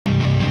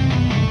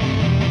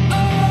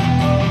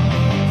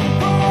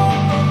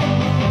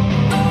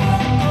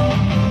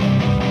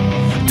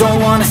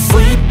wanna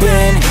sleep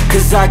in,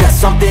 cause I got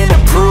something to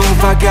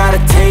prove. I gotta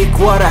take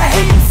what I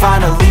hate and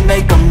finally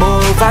make a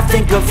move. I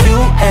think of you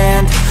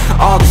and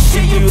all the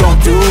shit you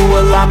don't do.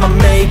 Well, I'ma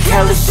make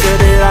hella sure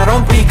that I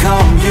don't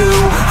become you.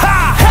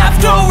 I have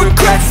no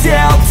regrets,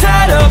 yeah, I'll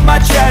tie up my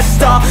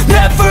chest. I'll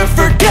never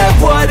forget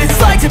what it's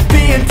like to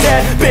be in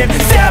debt. Been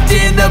stabbed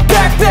in the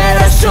back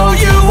bed, I'll show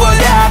you what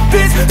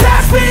happens.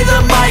 Pass me the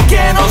mic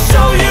and I'll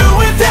show you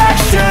with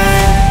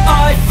action.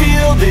 I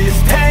feel this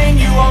pain,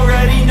 you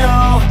already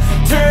know.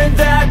 Turn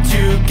that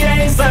to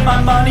gains, let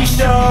my money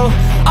show.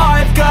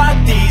 I've got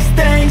these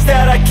things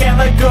that I can't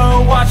let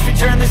go. Watch me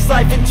turn this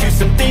life into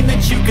something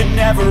that you could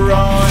never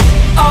own.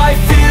 I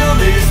feel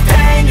this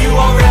pain, you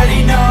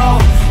already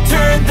know.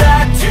 Turn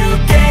that to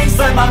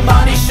gains, let my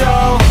money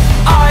show.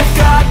 I've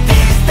got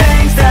these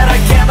things that I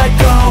can't let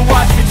go.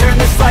 Watch me turn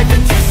this life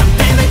into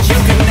something that you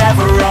could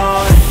never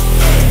own.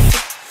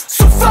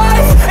 So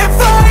fight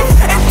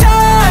and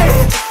die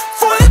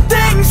for the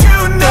things you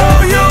know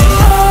you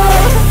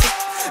love.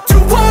 Do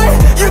what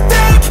you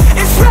think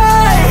is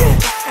right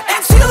and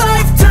see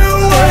life do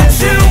what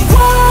you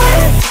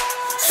want.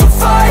 So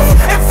fight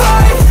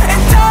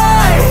and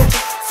die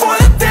for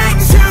the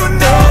things you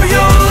know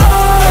you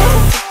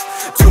love.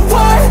 Do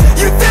what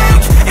you think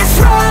is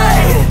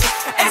right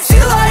and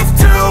see life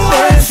do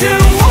what you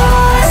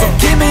want. So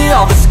give me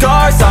all the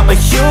scars, I'm a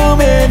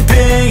human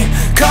being.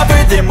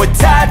 Cover them with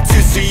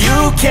tattoos so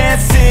you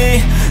can't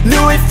see.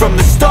 Knew it from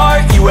the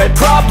start, you had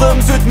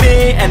problems with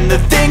me and the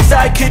things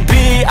I could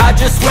be, I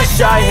just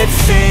wish I had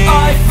seen.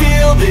 I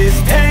feel this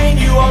pain,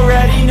 you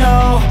already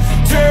know.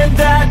 Turn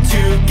that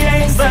to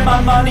gains, let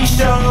my money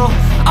show.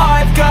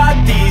 I've got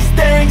these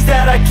things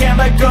that I can't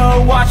let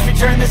go. Watch me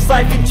turn this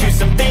life into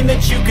something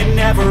that you can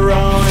never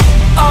own.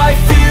 I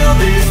feel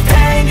this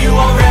pain, you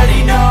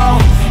already know.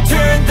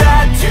 Turn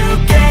that to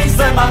gains,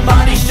 let my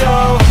money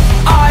show.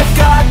 I've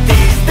got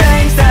these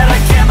things that I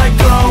can't let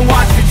go.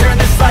 Watch me turn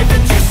this life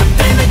into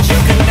something that you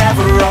can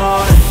never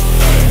own.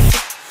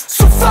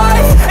 So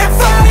fight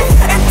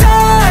and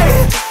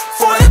die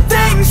for the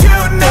things you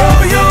know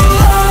you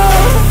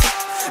love.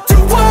 Do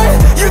what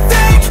you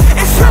think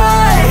is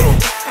right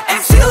and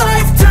see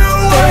life do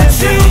what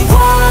you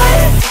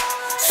want.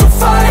 So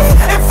fight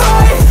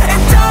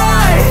and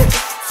die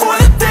for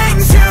the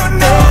things you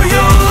know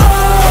you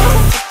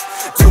love.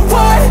 Do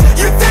what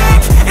you think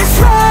is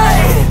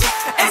right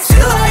and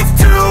see life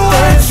do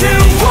what you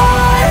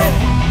want.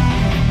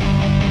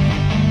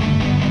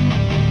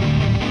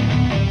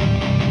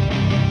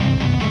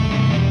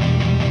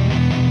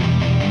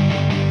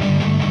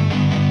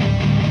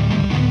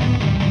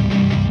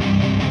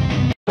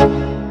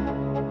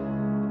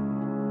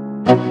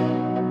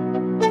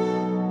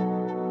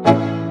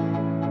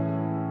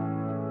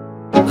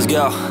 Let's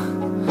go.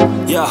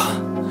 Yo,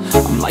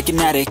 I'm like an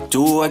addict,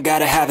 do I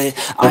gotta have it.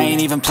 I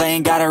ain't even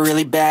playing, got a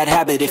really bad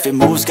habit. If it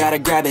moves, gotta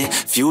grab it,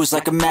 fuse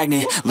like a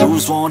magnet.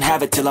 Lose, won't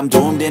have it till I'm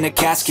doomed in a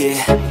casket.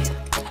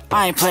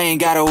 I ain't playing,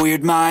 got a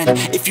weird mind.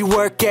 If you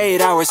work 8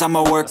 hours,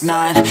 I'ma work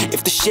 9.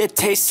 If the shit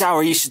tastes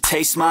sour, you should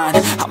taste mine.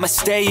 I'ma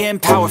stay in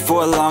power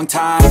for a long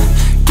time.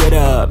 Get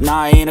up,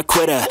 nah, I ain't a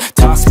quitter.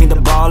 Toss me the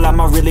ball, I'm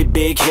a really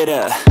big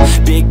hitter.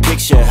 Big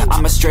picture,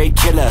 I'm a straight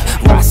killer.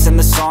 Rising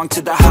the song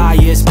to the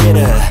highest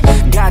bidder.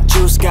 Got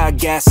juice, got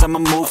gas, I'ma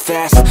move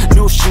fast.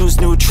 New shoes,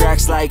 new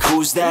tracks, like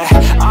who's that?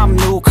 I'm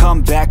new,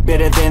 come back,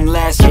 better than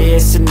last. Yeah,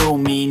 it's a new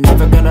me,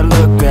 never gonna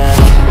look back.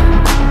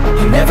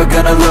 You're never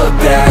gonna look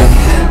back.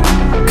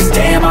 Cause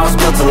damn, I was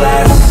built to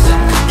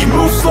last. You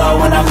move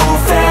slow and I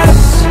move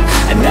fast,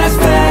 and that's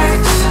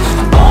facts.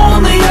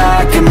 Only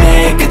I can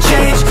make a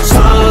change.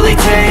 Slowly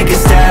take a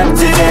step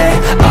today.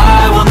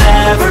 I will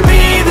never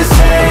be the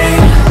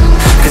same,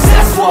 cause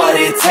that's what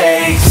it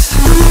takes.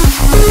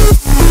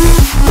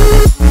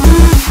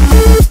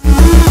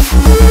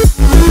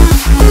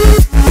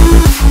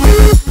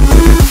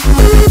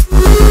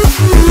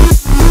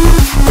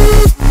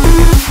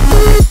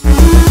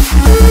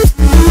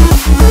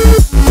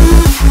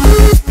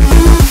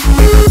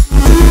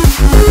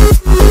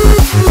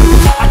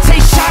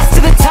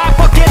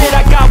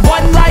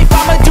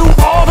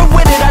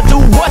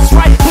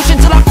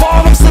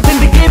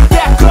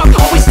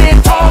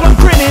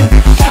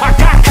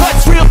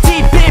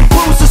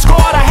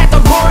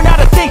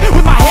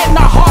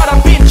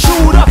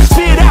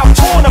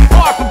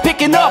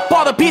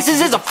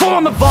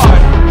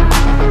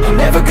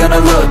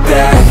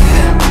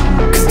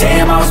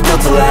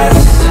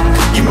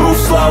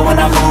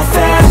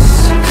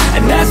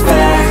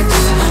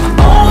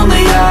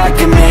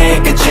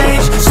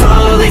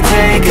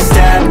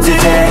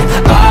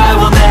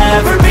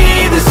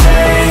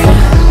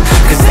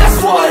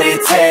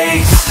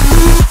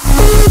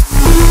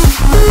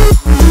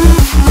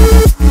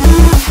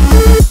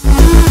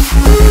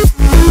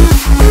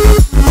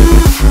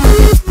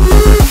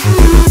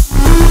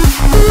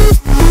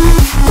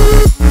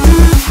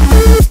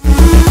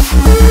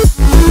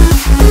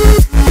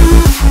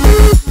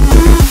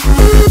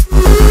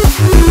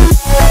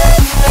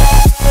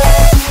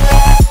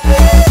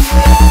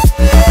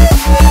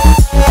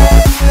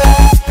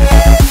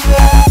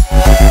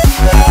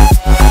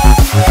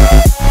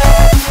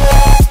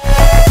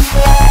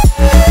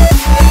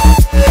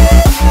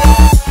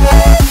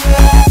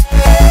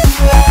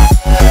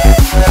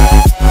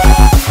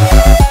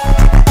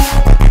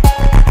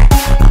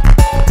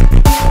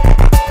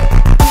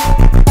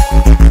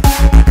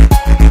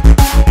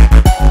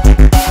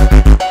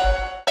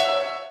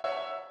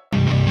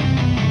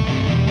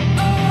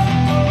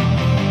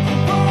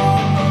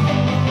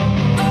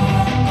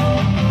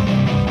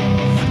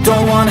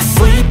 wanna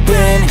sleep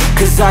in,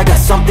 cause I got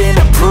something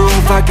to prove.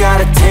 I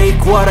gotta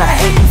take what I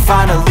hate and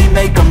finally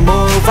make a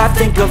move. I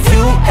think of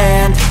you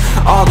and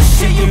all the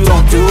shit you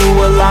don't do.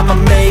 Well, I'ma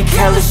make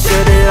hella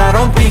sure that I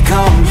don't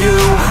become you.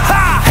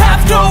 I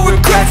have no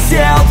regrets,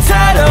 yeah, I'll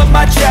tie up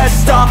my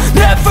chest. I'll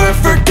never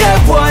forget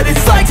what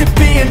it's like to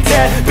be in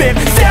debt. Been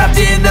stabbed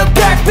in the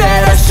back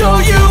bed, I'll show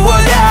you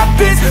what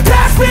happens.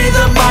 Pass me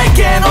the mic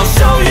and I'll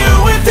show you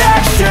with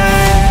action.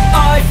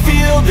 I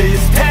feel this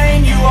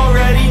pain, you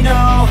already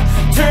know.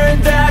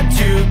 Turn that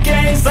to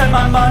gains, let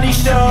my money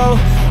show.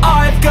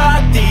 I've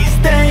got these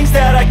things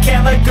that I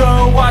can't let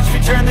go. Watch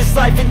me turn this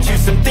life into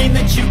something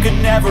that you could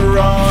never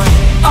own.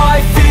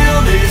 I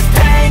feel this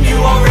pain, you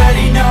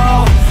already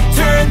know.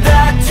 Turn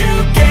that to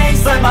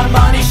gains, let my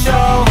money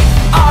show.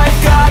 I've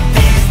got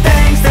these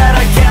things that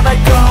I can't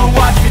let go.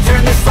 Watch me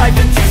turn this life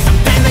into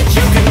something that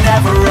you could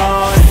never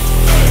own.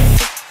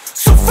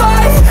 So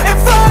fight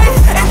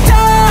and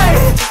die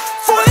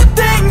for the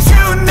things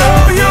you know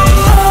you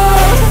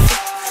love.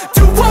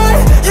 Do what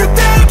you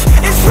think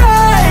is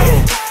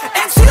right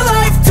and see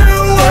life do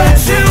what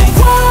you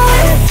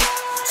want.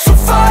 So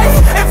fight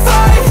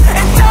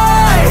and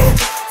die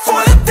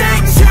for the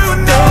things you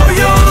know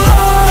you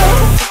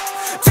love.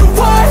 Do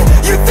what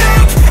you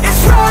think is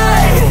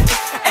right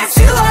and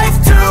see life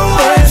do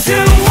what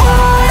you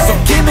want. So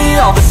give me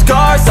all the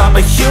scars, I'm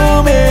a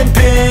human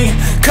being.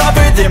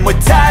 Cover them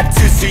with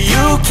tattoos so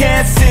you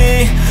can't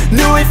see.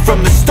 Knew it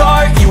from the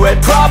start, you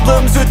had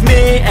problems with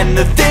me and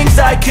the things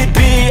I could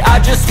be, I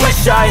just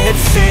wish I had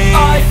seen.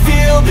 I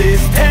feel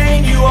this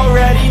pain, you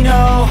already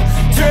know.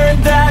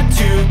 Turn that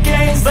to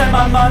gains, let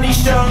my money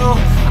show.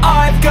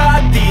 I've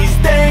got these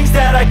things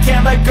that I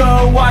can't let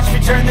go. Watch me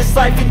turn this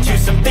life into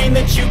something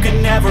that you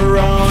could never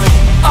own.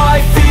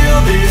 I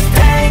feel this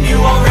pain, you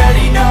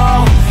already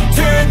know.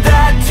 Turn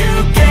that to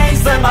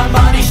gains, let my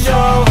money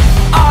show.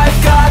 I've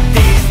got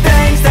these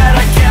things that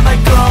I can't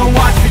let go.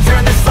 Watch me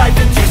turn this life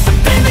into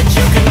something that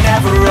you can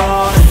never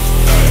own.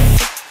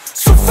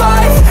 So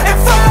fight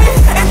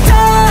and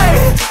die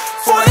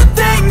for the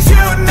things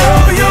you know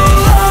you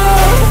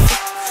love.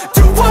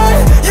 Do what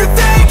you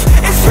think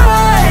is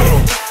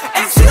right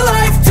and see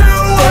life do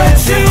what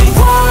you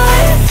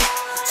want.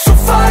 So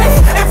fight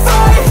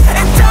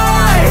and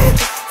die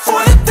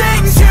for the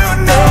things you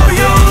know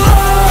you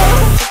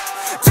love.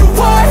 Do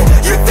what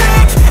you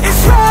think is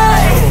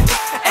right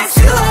and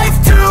see life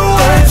do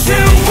what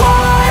you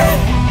want.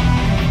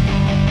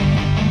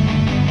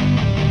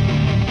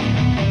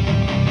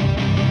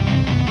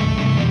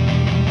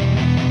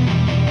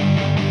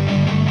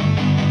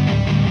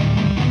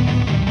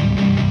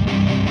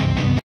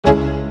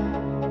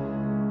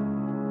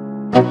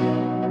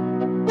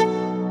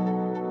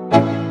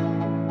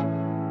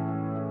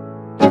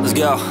 Let's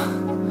go.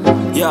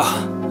 Yo,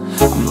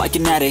 I'm like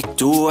an addict,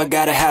 do I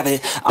gotta have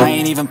it. I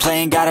ain't even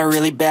playing, got a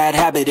really bad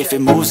habit. If it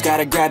moves,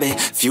 gotta grab it,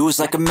 fuse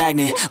like a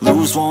magnet.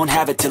 Lose, won't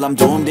have it till I'm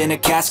doomed in a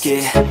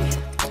casket.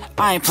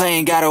 I ain't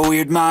playing, got a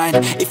weird mind.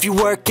 If you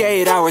work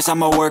 8 hours,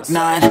 I'ma work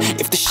 9.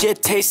 If the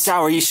shit tastes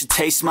sour, you should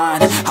taste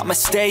mine. I'ma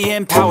stay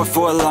in power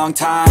for a long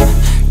time.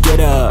 Get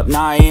up,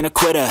 nah, I ain't a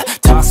quitter.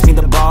 Toss me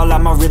the ball,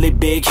 I'm a really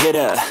big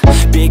hitter.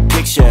 Big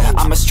picture,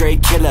 I'm a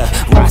straight killer.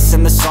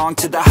 Rising the song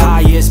to the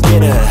highest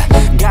bidder.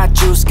 Got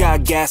juice,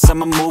 got gas,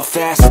 I'ma move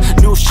fast.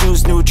 New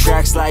shoes, new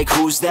tracks, like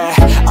who's that?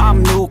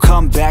 I'm new,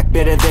 come back,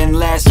 better than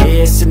last.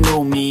 Yeah, it's a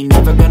new me,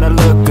 never gonna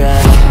look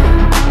back.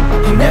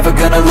 Never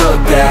gonna look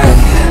back.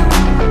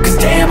 Cause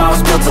damn, I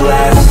was built to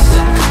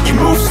last. You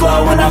move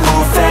slow and I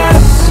move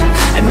fast,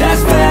 and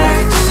that's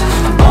facts.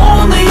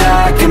 Only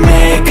I can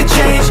make a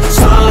change.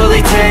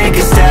 Slowly take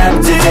a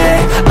step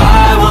today.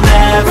 I will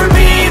never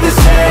be the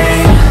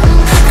same,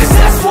 cause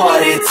that's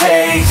what it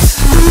takes.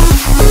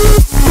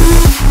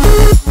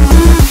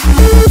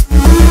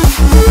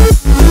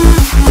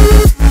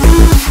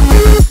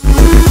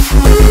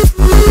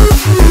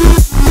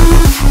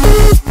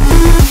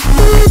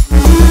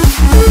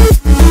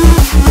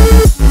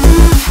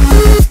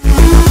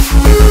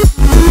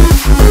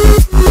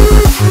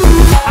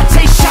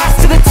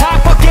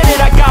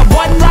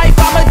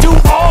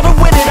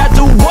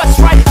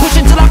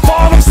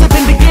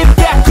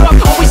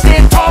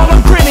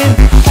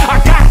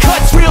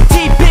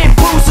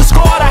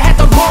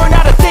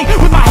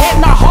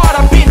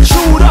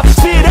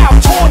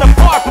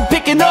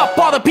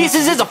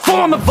 Pieces is a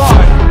form of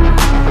art.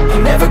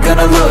 I'm never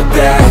gonna look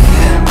back,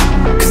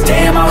 cause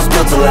damn, I was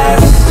built to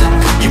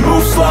last. You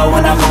move slow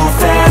and I move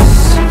fast.